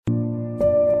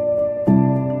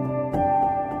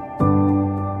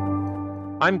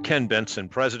I'm Ken Benson,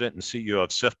 President and CEO of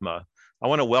SIFMA. I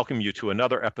want to welcome you to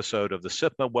another episode of the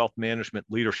SIFMA Wealth Management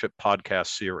Leadership Podcast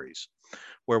Series,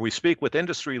 where we speak with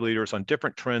industry leaders on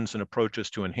different trends and approaches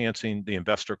to enhancing the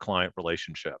investor-client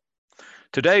relationship.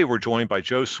 Today, we're joined by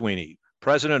Joe Sweeney,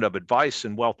 President of Advice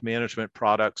and Wealth Management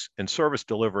Products and Service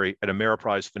Delivery at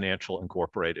Ameriprise Financial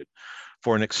Incorporated,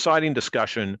 for an exciting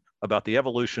discussion about the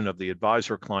evolution of the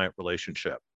advisor-client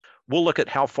relationship. We'll look at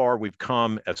how far we've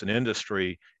come as an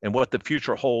industry and what the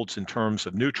future holds in terms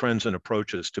of new trends and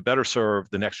approaches to better serve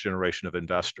the next generation of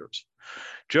investors.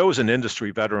 Joe is an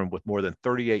industry veteran with more than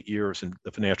 38 years in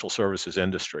the financial services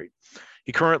industry.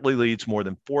 He currently leads more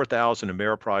than 4,000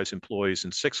 Ameriprise employees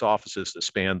in 6 offices that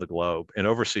span the globe and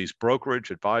oversees brokerage,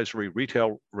 advisory,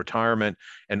 retail, retirement,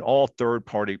 and all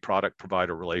third-party product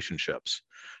provider relationships.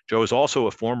 Joe is also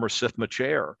a former SIFMA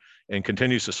chair and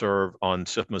continues to serve on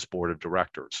SIFMA's board of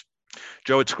directors.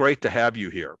 Joe, it's great to have you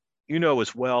here. You know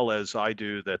as well as I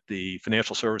do that the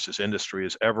financial services industry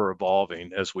is ever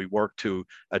evolving as we work to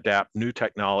adapt new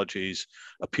technologies,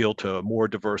 appeal to a more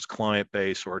diverse client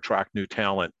base, or attract new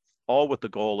talent, all with the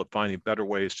goal of finding better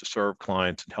ways to serve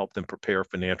clients and help them prepare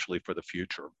financially for the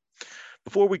future.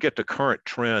 Before we get to current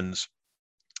trends,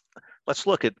 let's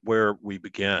look at where we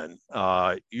began.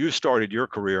 You started your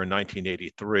career in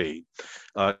 1983.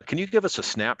 Can you give us a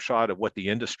snapshot of what the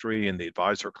industry and the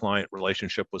advisor-client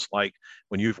relationship was like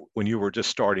when you were just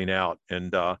starting out,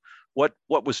 and what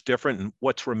was different and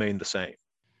what's remained the same?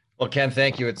 Well, Ken,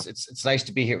 thank you. It's nice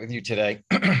to be here with you today,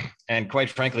 and quite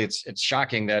frankly, it's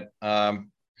shocking that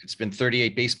it's been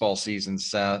 38 baseball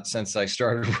seasons since I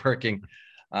started working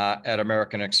at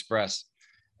American Express.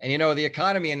 And, you know, the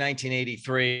economy in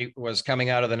 1983 was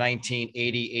coming out of the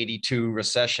 1980-82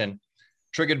 recession,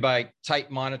 triggered by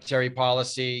tight monetary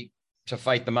policy to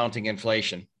fight the mounting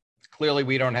inflation. Clearly,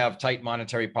 we don't have tight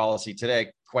monetary policy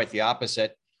today, quite the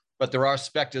opposite, but there are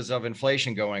specters of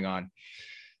inflation going on.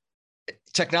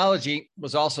 Technology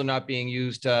was also not being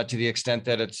used to the extent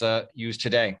that it's used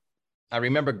today. I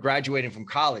remember graduating from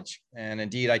college, and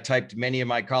indeed, I typed many of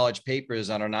my college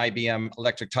papers on an IBM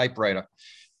electric typewriter.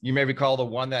 You may recall the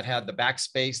one that had the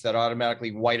backspace that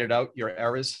automatically whited out your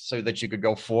errors so that you could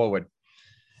go forward.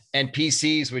 And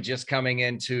PCs were just coming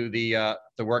into the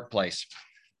workplace.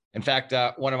 In fact,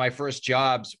 one of my first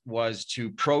jobs was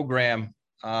to program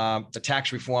the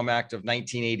Tax Reform Act of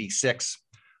 1986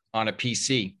 on a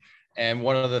PC. And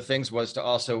one of the things was to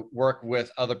also work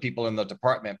with other people in the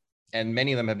department. And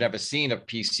many of them have never seen a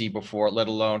PC before, let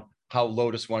alone how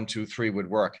Lotus 123 would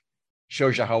work.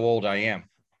 Shows you how old I am.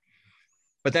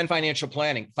 But then financial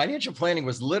planning. Financial planning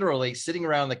was literally sitting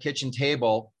around the kitchen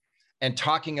table and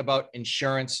talking about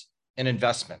insurance and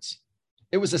investments.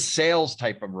 It was a sales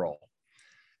type of role.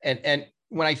 And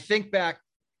when I think back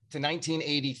to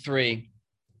 1983,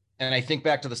 and I think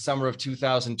back to the summer of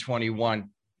 2021,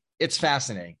 it's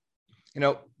fascinating. You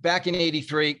know, back in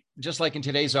 83, just like in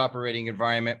today's operating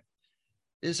environment,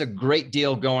 there's a great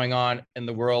deal going on in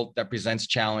the world that presents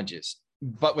challenges.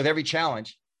 But with every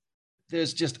challenge,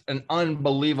 there's just an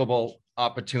unbelievable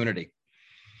opportunity.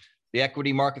 The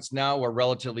equity markets now are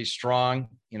relatively strong.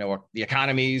 You know, the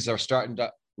economies are starting to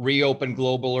reopen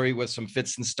globally with some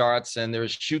fits and starts, and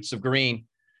there's shoots of green,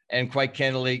 and quite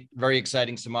candidly, very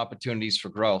exciting, some opportunities for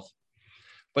growth.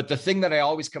 But the thing that I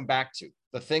always come back to,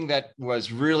 the thing that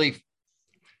was really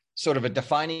sort of a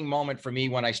defining moment for me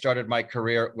when I started my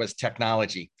career was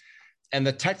technology. And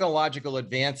the technological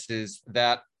advances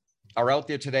that are out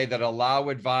there today that allow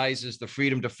advisors the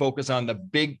freedom to focus on the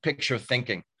big picture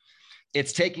thinking.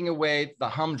 It's taking away the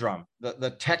humdrum,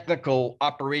 the technical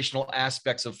operational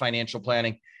aspects of financial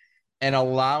planning, and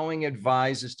allowing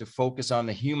advisors to focus on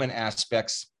the human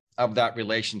aspects of that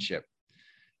relationship.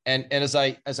 And as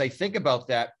I think about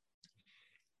that,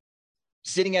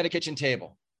 sitting at a kitchen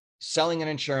table, selling an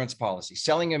insurance policy,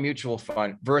 selling a mutual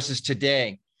fund versus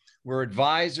today, where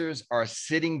advisors are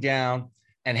sitting down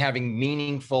and having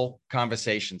meaningful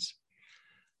conversations.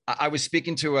 I was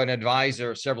speaking to an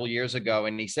advisor several years ago,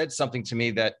 and he said something to me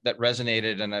that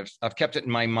resonated, and I've kept it in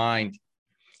my mind.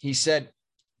 He said,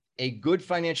 a good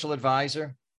financial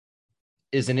advisor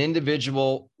is an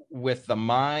individual with the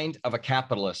mind of a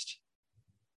capitalist,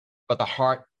 but the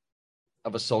heart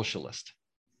of a socialist.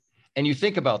 And you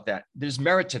think about that, there's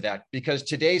merit to that, because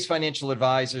today's financial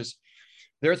advisors,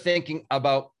 they're thinking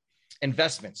about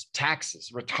investments, taxes,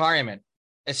 retirement,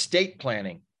 estate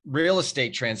planning, real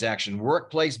estate transaction,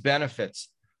 workplace benefits,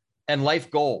 and life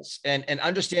goals, and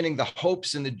understanding the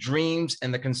hopes and the dreams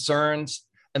and the concerns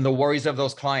and the worries of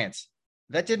those clients.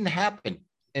 That didn't happen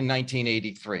in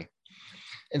 1983.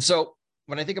 And so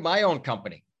when I think of my own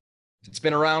company, it's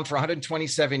been around for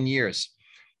 127 years.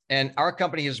 And our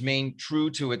company has remained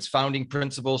true to its founding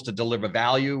principles to deliver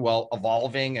value while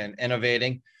evolving and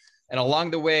innovating. And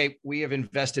along the way, we have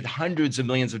invested hundreds of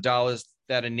millions of dollars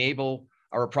that enable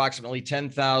our approximately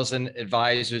 10,000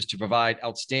 advisors to provide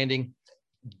outstanding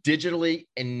digitally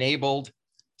enabled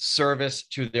service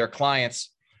to their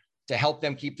clients to help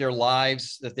them keep their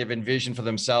lives that they've envisioned for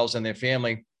themselves and their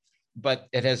family. But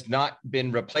it has not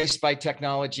been replaced by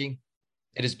technology.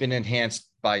 It has been enhanced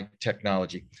by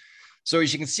technology. So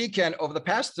as you can see, Ken, over the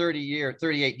past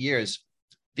 38 years,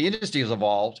 the industry has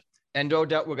evolved, and no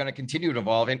doubt we're going to continue to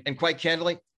evolve. And quite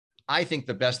candidly, I think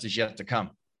the best is yet to come.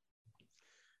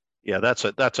 Yeah, that's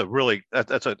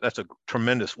a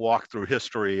tremendous walk through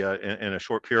history in a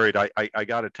short period. I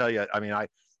got to tell you, I mean, I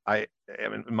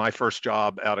my first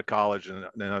job out of college, and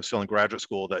then I was still in graduate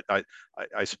school, that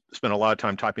I spent a lot of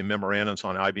time typing memorandums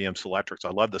on IBM Selectrics. I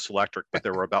loved the Selectric, but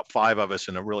there were about 5 of us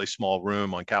in a really small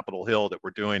room on Capitol Hill that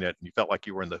were doing it. And you felt like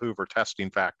you were in the Hoover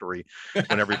testing factory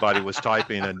when everybody was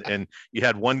typing. And you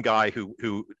had one guy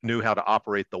who knew how to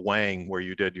operate the Wang, where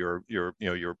you did your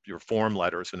form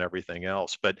letters and everything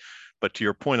else. But to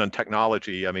your point on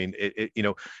technology, I mean,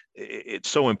 it's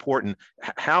so important.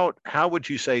 How would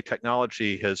you say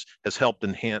technology has helped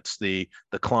enhance the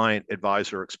client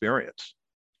advisor experience?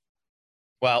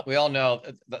 Well, we all know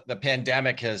the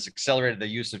pandemic has accelerated the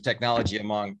use of technology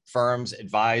among firms,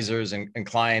 advisors, and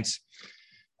clients,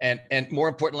 and more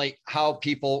importantly, how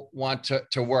people want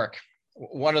to work.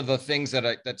 One of the things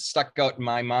that stuck out in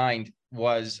my mind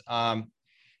was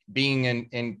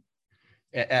being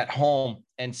at home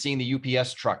and seeing the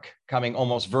UPS truck coming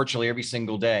almost virtually every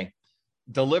single day,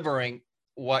 delivering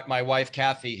what my wife,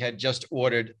 Kathy, had just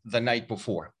ordered the night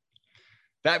before.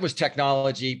 That was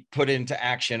technology put into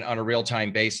action on a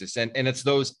real-time basis. And it's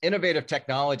those innovative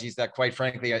technologies that, quite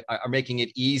frankly, are making it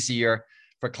easier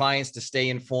for clients to stay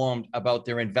informed about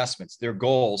their investments, their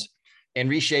goals, and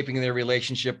reshaping their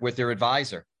relationship with their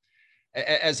advisor.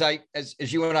 As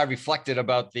you and I reflected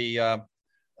about the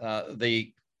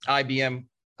IBM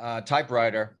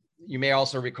typewriter, you may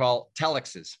also recall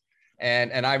telexes.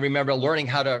 And I remember learning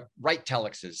how to write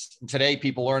telexes. And today,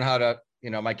 people learn how to,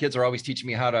 my kids are always teaching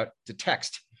me how to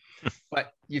text.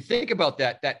 But you think about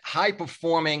that high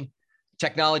performing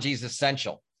technology is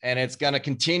essential, and it's going to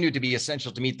continue to be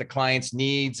essential to meet the client's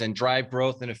needs and drive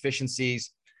growth and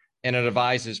efficiencies in an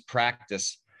advisor's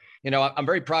practice. I'm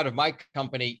very proud of my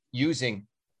company using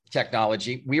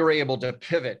technology. We were able to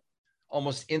pivot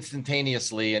almost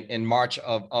instantaneously in March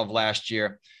of last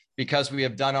year, because we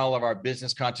have done all of our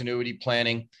business continuity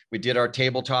planning. We did our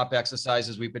tabletop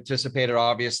exercises. We participated,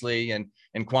 obviously,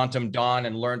 in Quantum Dawn,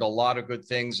 and learned a lot of good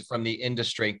things from the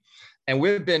industry. And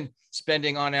we've been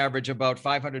spending on average about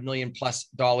 $500 million plus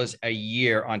a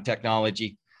year on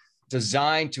technology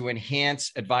designed to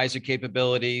enhance advisor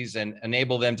capabilities and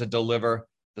enable them to deliver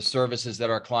the services that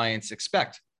our clients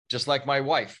expect, just like my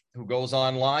wife, who goes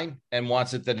online and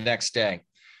wants it the next day.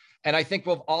 And I think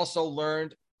we've also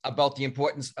learned about the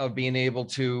importance of being able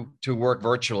to work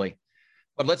virtually.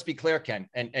 But let's be clear, Ken,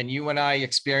 and you and I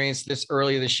experienced this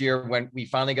earlier this year when we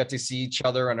finally got to see each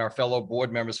other and our fellow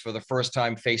board members for the first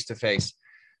time face to face.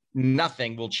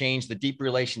 Nothing will change the deep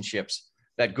relationships,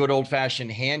 that good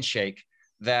old-fashioned handshake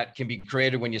that can be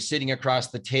created when you're sitting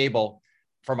across the table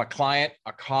from a client,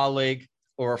 a colleague,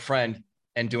 or a friend,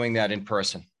 and doing that in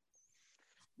person.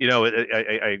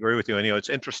 I agree with you. And, it's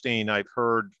interesting. I've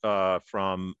heard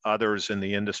from others in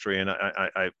the industry, and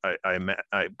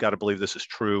I've got to believe this is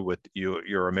true with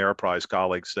your Ameriprise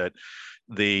colleagues, that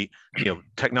the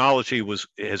technology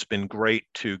has been great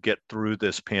to get through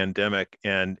this pandemic,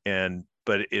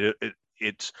 but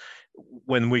it's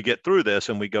when we get through this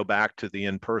and we go back to the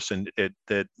in-person,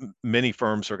 that many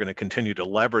firms are going to continue to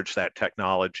leverage that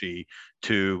technology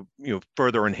to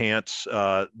further enhance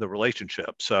the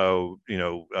relationship. So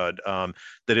that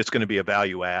it's going to be a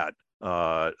value add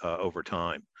over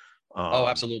time. Oh,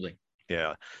 absolutely.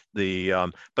 Yeah.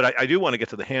 But I do want to get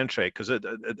to the handshake, because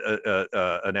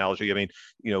analogy. I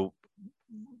mean,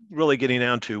 really getting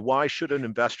down to, why should an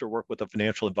investor work with a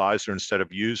financial advisor instead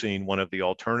of using one of the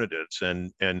alternatives,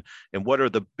 and what are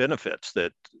the benefits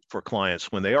that for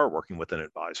clients when they are working with an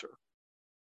advisor?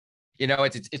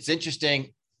 It's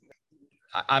interesting.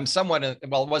 I'm somewhat, it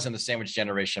wasn't the sandwich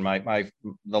generation.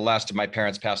 The last of my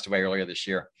parents passed away earlier this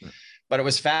year, but it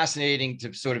was fascinating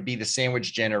to sort of be the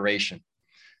sandwich generation,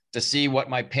 to see what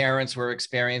my parents were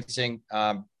experiencing.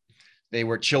 They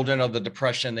were children of the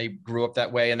Depression. They grew up that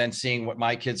way. And then seeing what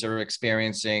my kids are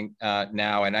experiencing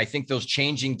now. And I think those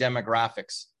changing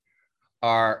demographics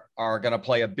are going to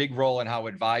play a big role in how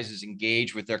advisors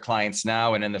engage with their clients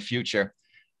now and in the future.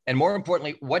 And more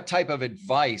importantly, what type of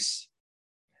advice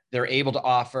they're able to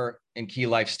offer in key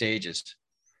life stages.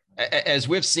 As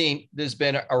we've seen, there's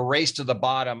been a race to the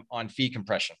bottom on fee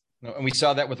compression. And we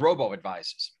saw that with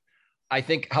robo-advisors. I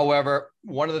think, however,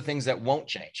 one of the things that won't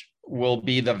change will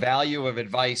be the value of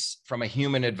advice from a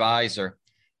human advisor.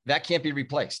 That can't be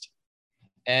replaced.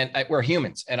 And we're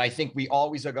humans. And I think we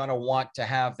always are going to want to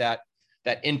have that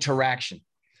interaction.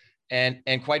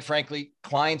 And quite frankly,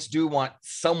 clients do want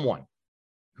someone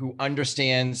who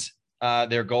understands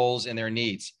their goals and their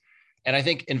needs. And I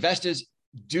think investors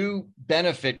do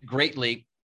benefit greatly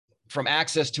from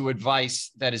access to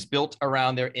advice that is built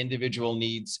around their individual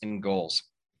needs and goals.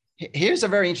 Here's a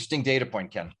very interesting data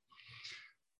point, Ken.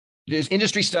 There's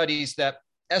industry studies that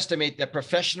estimate that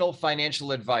professional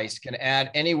financial advice can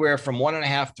add anywhere from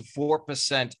 1.5% to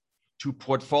 4% to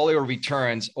portfolio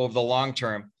returns over the long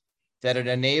term that would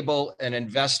enable an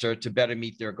investor to better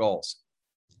meet their goals.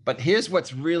 But here's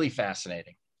what's really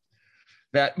fascinating,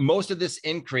 that most of this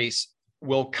increase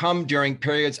will come during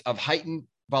periods of heightened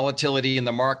volatility in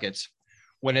the markets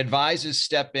when advisors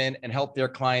step in and help their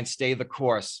clients stay the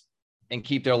course and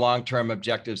keep their long-term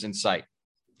objectives in sight.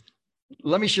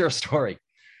 Let me share a story.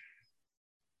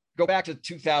 Go back to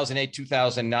 2008,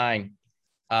 2009,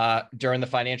 during the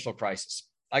financial crisis.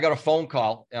 I got a phone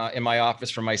call in my office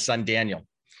from my son, Daniel.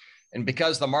 And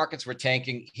because the markets were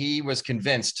tanking, he was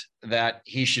convinced that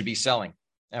he should be selling.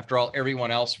 After all,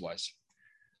 everyone else was.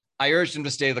 I urged him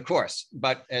to stay the course.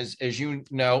 But as you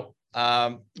know,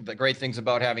 the great things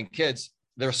about having kids,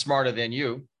 they're smarter than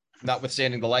you,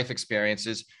 notwithstanding the life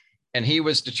experiences. And he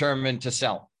was determined to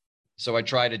sell. So I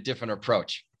tried a different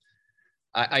approach.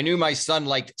 I knew my son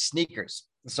liked sneakers.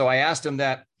 So I asked him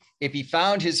that if he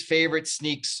found his favorite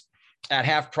sneaks at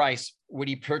half price, would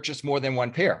he purchase more than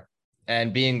one pair?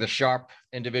 And being the sharp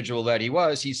individual that he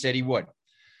was, he said he would.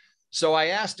 So I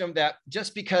asked him that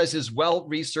just because his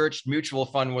well-researched mutual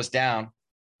fund was down,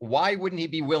 why wouldn't he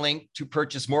be willing to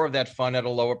purchase more of that fund at a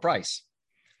lower price?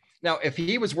 Now, if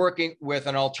he was working with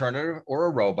an alternative or a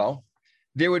robo,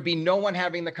 there would be no one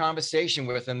having the conversation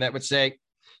with him that would say,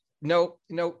 no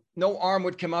arm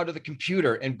would come out of the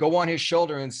computer and go on his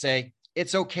shoulder and say,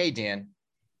 it's okay, Dan,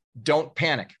 don't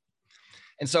panic.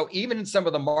 And so even in some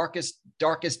of the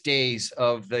darkest days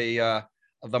of the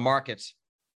markets,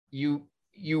 you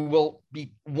will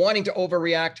be wanting to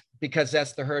overreact because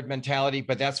that's the herd mentality,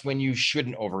 but that's when you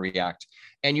shouldn't overreact.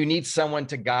 And you need someone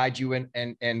to guide you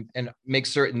and make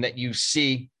certain that you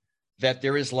see that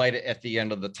there is light at the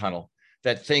end of the tunnel,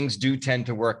 that things do tend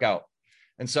to work out.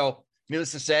 And so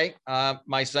needless to say,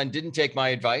 my son didn't take my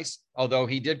advice, although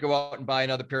he did go out and buy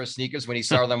another pair of sneakers when he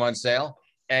saw them on sale.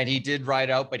 And he did ride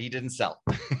out, but he didn't sell.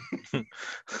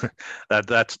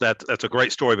 That's a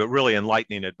great story, but really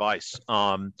enlightening advice.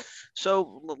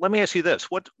 So let me ask you this: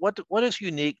 what is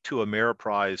unique to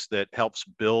Ameriprise that helps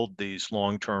build these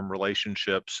long-term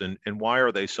relationships, and why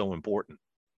are they so important?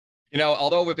 You know,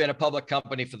 although we've been a public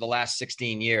company for the last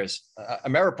 16 years,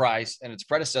 Ameriprise and its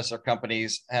predecessor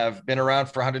companies have been around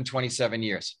for 127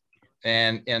 years.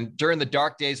 And during the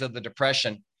dark days of the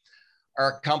Depression,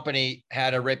 our company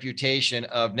had a reputation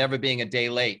of never being a day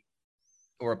late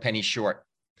or a penny short.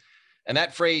 And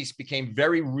that phrase became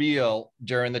very real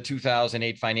during the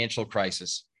 2008 financial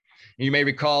crisis. You may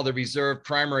recall the reserve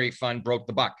primary fund broke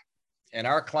the buck, and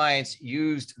our clients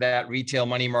used that retail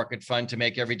money market fund to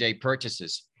make everyday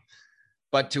purchases.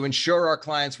 But to ensure our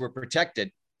clients were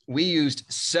protected, we used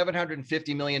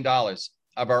 $750 million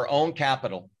of our own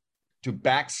capital to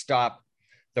backstop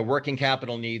the working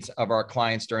capital needs of our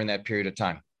clients during that period of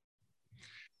time.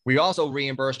 We also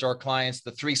reimbursed our clients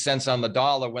the 3 cents on the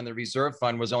dollar when the reserve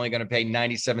fund was only going to pay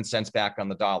 97 cents back on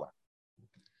the dollar.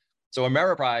 So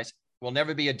Ameriprise will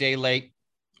never be a day late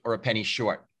or a penny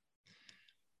short.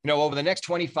 You know, over the next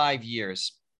 25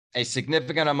 years, a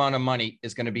significant amount of money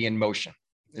is going to be in motion.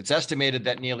 It's estimated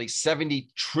that nearly $70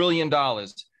 trillion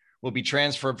will be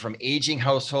transferred from aging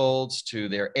households to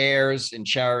their heirs and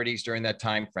charities during that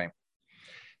time frame.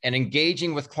 And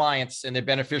engaging with clients and their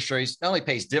beneficiaries not only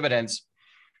pays dividends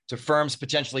to firms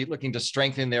potentially looking to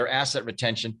strengthen their asset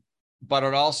retention, but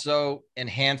it also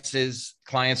enhances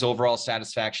clients' overall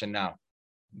satisfaction now,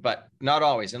 but not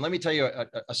always. And let me tell you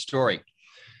a story.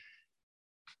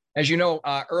 As you know,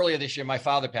 earlier this year, my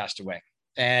father passed away,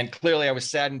 and clearly I was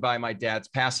saddened by my dad's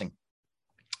passing.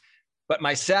 But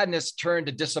my sadness turned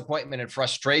to disappointment and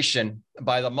frustration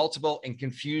by the multiple and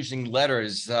confusing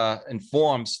letters and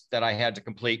forms that I had to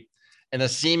complete, and the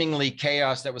seemingly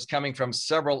chaos that was coming from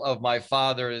several of my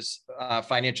father's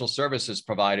financial services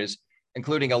providers,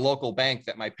 including a local bank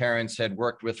that my parents had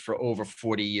worked with for over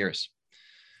 40 years.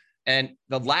 And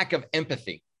the lack of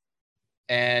empathy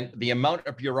and the amount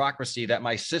of bureaucracy that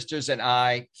my sisters and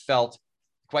I felt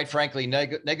quite frankly,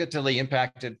 negatively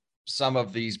impacted some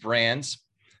of these brands.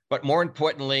 But more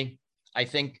importantly, I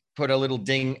think put a little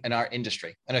ding in our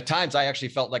industry. And at times I actually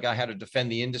felt like I had to defend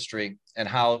the industry and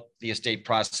how the estate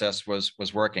process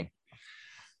was working.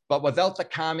 But without the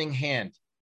calming hand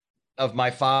of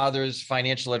my father's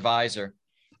financial advisor,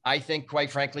 I think,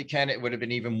 quite frankly, Ken, it would have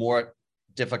been even more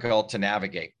difficult to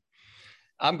navigate.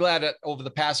 I'm glad that over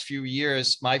the past few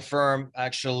years, my firm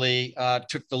actually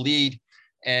took the lead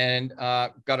and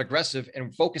got aggressive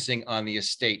in focusing on the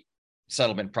estate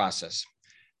settlement process.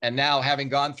 And now, having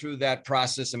gone through that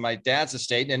process in my dad's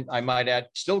estate, and I might add,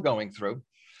 still going through,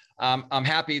 I'm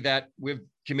happy that we've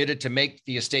committed to make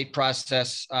the estate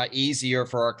process easier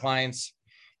for our clients,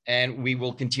 and we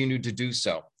will continue to do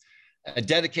so. A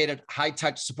dedicated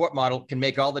high-touch support model can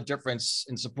make all the difference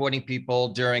in supporting people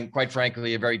during, quite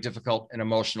frankly, a very difficult and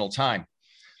emotional time.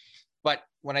 But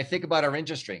when I think about our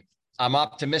industry, I'm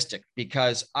optimistic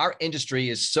because our industry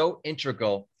is so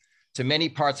integral to many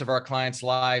parts of our clients'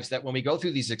 lives that when we go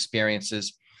through these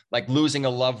experiences, like losing a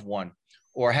loved one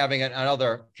or having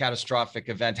another catastrophic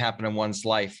event happen in one's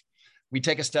life, we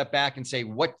take a step back and say,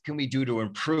 what can we do to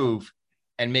improve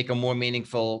and make a more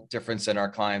meaningful difference in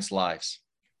our clients' lives?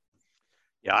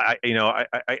 Yeah,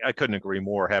 I couldn't agree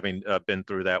more. Having been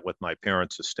through that with my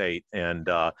parents' estate, and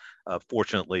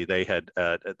fortunately, they had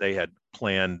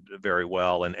planned very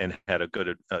well and had a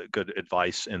good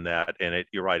advice in that. And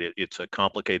you're right, it's a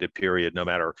complicated period. No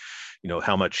matter,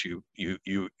 how much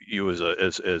you as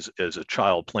a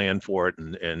child plan for it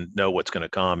and know what's going to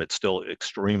come, it's still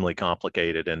extremely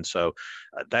complicated. And so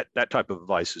that type of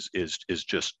advice is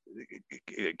just,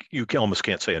 you almost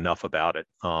can't say enough about it.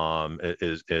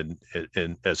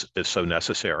 As so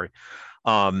necessary.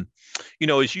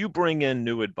 As you bring in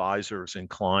new advisors and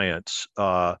clients,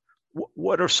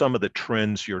 what are some of the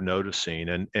trends you're noticing,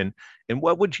 and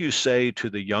what would you say to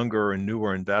the younger and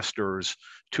newer investors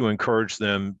to encourage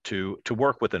them to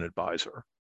work with an advisor?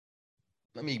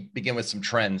 Let me begin with some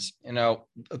trends.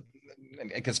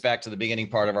 It gets back to the beginning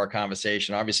part of our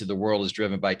conversation. Obviously, the world is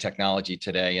driven by technology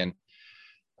today, and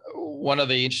one of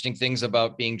the interesting things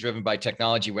about being driven by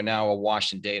technology, we're now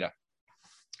awash in data.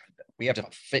 We have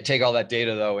to take all that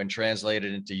data, though, and translate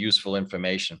it into useful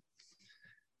information.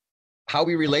 How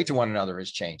we relate to one another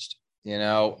has changed.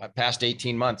 Past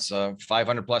 18 months,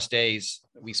 500 plus days,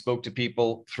 we spoke to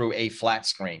people through a flat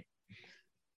screen.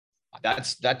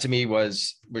 That to me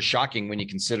was shocking when you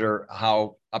consider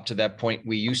how up to that point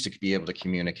we used to be able to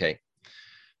communicate.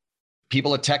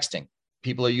 People are texting.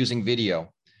 People are using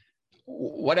video.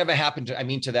 Whatever happened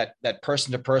to that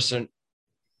person-to-person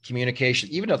communication,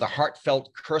 even though the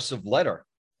heartfelt cursive letter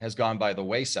has gone by the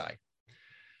wayside.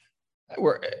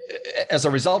 As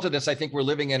a result of this, I think we're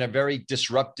living in a very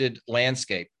disrupted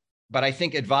landscape. But I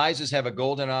think advisors have a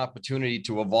golden opportunity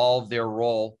to evolve their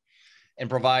role in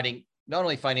providing not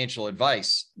only financial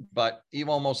advice, but even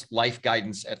almost life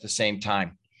guidance at the same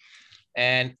time.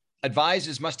 And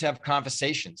advisors must have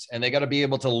conversations, and they got to be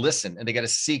able to listen, and they got to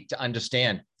seek to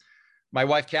understand. My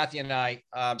wife, Kathy, and I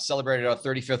celebrated our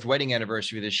 35th wedding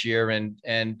anniversary this year,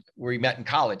 and we met in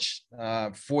college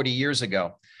 40 years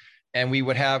ago. And we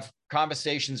would have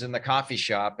conversations in the coffee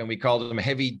shop, and we called them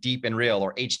heavy, deep, and real,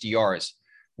 or HDRs,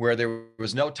 where there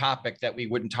was no topic that we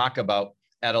wouldn't talk about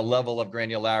at a level of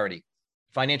granularity.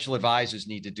 Financial advisors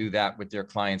need to do that with their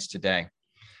clients today.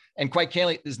 And quite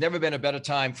candidly, there's never been a better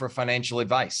time for financial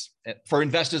advice for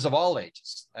investors of all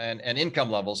ages and income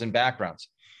levels and backgrounds.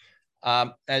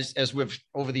 As we've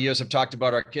over the years have talked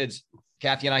about our kids,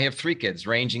 Kathy and I have 3 kids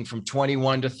ranging from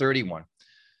 21 to 31.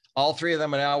 All 3 of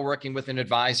them are now working with an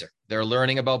advisor. They're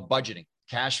learning about budgeting,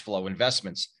 cash flow,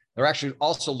 investments. They're actually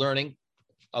also learning,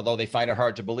 although they find it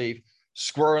hard to believe,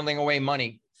 squirreling away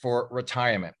money for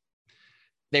retirement.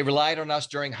 They relied on us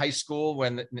during high school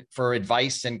for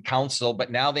advice and counsel,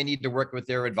 but now they need to work with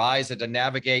their advisor to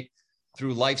navigate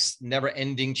through life's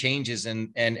never-ending changes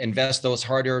and invest those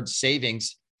hard-earned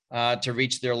savings to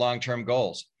reach their long-term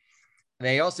goals. And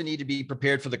they also need to be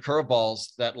prepared for the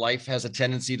curveballs that life has a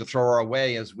tendency to throw our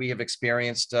way, as we have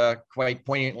experienced quite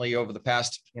poignantly over the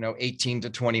past 18 to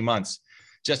 20 months,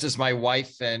 just as my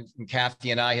wife and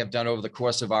Kathy and I have done over the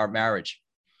course of our marriage.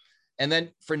 And then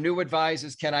for new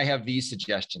advisors, can I have these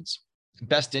suggestions?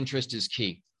 Best interest is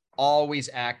key. Always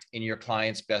act in your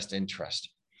client's best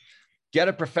interest. Get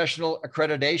a professional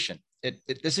accreditation.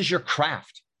 This is your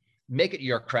craft. Make it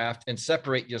your craft and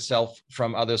separate yourself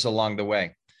from others along the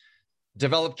way.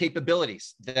 Develop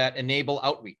capabilities that enable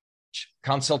outreach,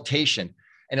 consultation,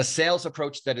 and a sales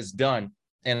approach that is done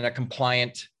in a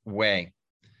compliant way.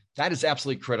 That is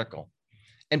absolutely critical.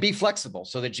 And be flexible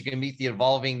so that you can meet the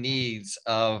evolving needs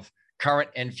of current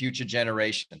and future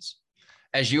generations.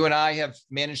 as you and I have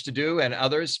managed to do, and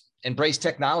others, embrace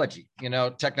technology.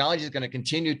 Technology is going to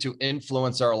continue to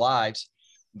influence our lives.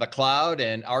 The cloud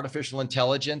and artificial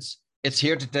intelligence, it's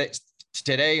here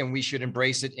today, and we should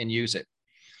embrace it and use it.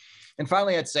 And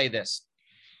finally, I'd say this: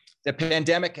 the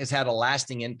pandemic has had a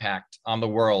lasting impact on the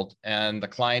world and the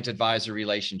client-advisor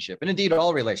relationship, and indeed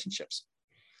all relationships.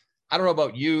 I don't know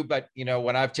about you, but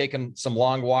when I've taken some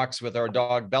long walks with our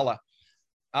dog Bella,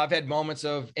 I've had moments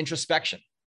of introspection.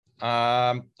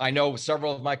 I know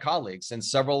several of my colleagues and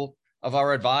several of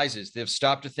our advisors, they've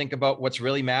stopped to think about what's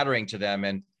really mattering to them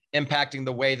and impacting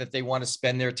the way that they want to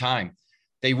spend their time.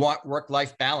 They want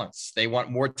work-life balance. They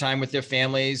want more time with their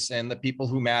families and the people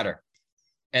who matter.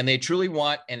 And they truly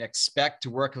want and expect to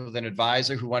work with an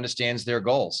advisor who understands their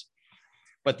goals.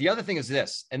 But the other thing is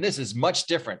this, and this is much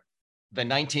different than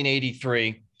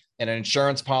 1983 and an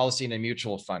insurance policy and a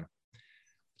mutual fund.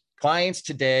 Clients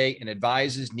today and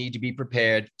advisors need to be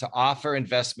prepared to offer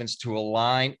investments to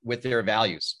align with their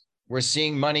values. We're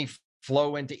seeing money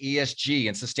flow into ESG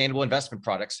and sustainable investment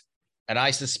products, and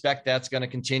I suspect that's going to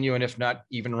continue, and if not,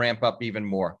 even ramp up even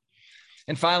more.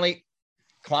 And finally,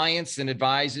 clients and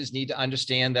advisors need to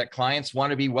understand that clients want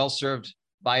to be well served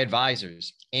by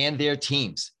advisors and their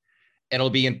teams. It'll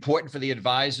be important for the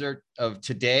advisor of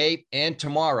today and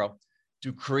tomorrow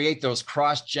to create those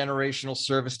cross-generational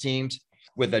service teams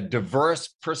with a diverse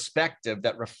perspective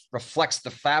that reflects the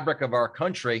fabric of our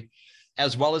country,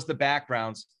 as well as the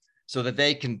backgrounds, so that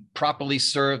they can properly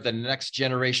serve the next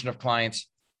generation of clients,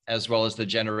 as well as the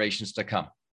generations to come.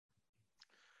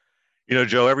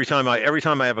 Joe, every time I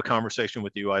have a conversation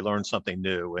with you, I learn something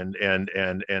new and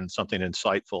something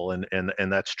insightful,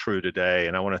 and that's true today.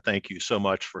 And I want to thank you so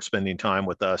much for spending time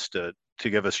with us to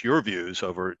give us your views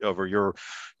over your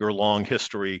long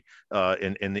history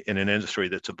in an industry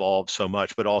that's evolved so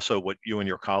much, but also what you and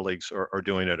your colleagues are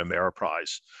doing at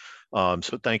Ameriprise.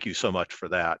 So thank you so much for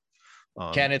that.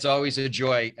 Ken, it's always a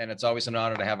joy, and it's always an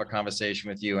honor to have a conversation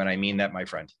with you, and I mean that, my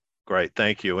friend. Great,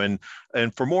 thank you. And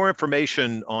for more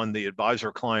information on the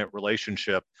advisor-client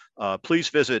relationship, please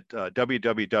visit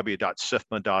www.sifma.org.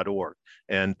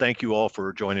 And thank you all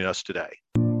for joining us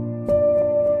today.